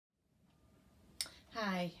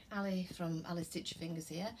Hi, Ali from Ali Stitch Your Fingers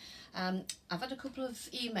here. I've had a couple of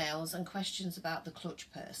emails and questions about the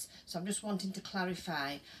clutch purse, so I'm just wanting to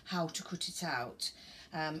clarify how to cut it out.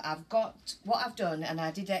 I've got what I've done, and I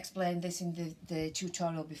did explain this in the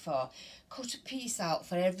tutorial before. Cut a piece out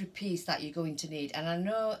for every piece that you're going to need, and I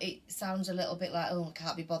know it sounds a little bit like, oh, I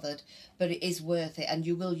can't be bothered, but it is worth it, and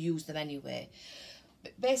you will use them anyway.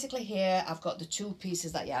 But basically here I've got the two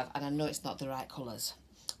pieces that you have, and I know it's not the right colours,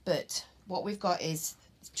 but what we've got is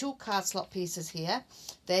two card slot pieces here.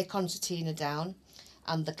 They're concertina down,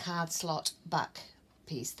 and the card slot back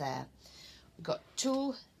piece there. We've got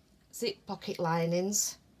two zip pocket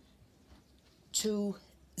linings, two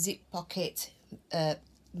zip pocket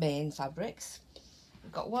main fabrics.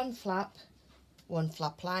 We've got one flap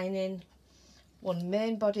lining, one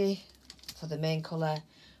main body for the main colour,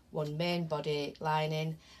 one main body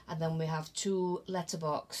lining, and then we have two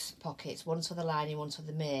letterbox pockets, one's for the lining, one's for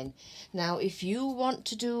the main. Now if you want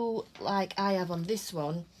to do like I have on this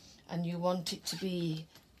one, and you want it to be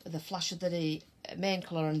the flash of the main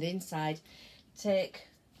colour on the inside, take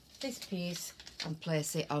this piece and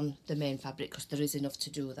place it on the main fabric, because there is enough to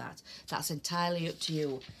do that. That's entirely up to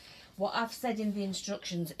you. What I've said in the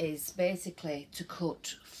instructions is basically to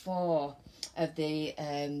cut 4 of the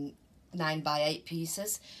 9x8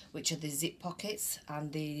 pieces, which are the zip pockets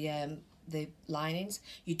and the linings.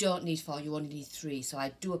 You don't need 4, you only need 3, so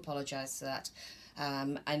I do apologise for that.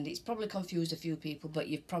 And it's probably confused a few people, but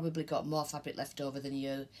you've probably got more fabric left over than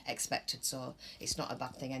you expected, so it's not a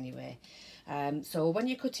bad thing anyway. So when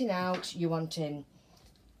you're cutting out, you're wanting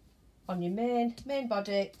on your main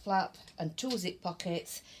body flap and 2 zip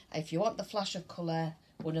pockets. If you want the flash of colour,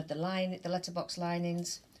 one of the letterbox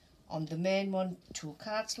linings. On the main one, 2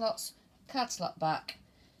 card slots, card slot back,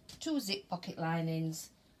 2 zip pocket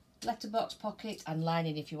linings, letterbox pocket and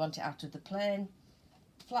lining if you want it out of the plain,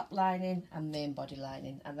 flap lining and main body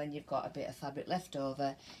lining, and then you've got a bit of fabric left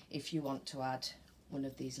over if you want to add one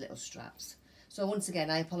of these little straps. So once again,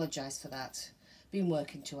 I apologise for that. Been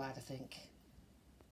working too hard, I think.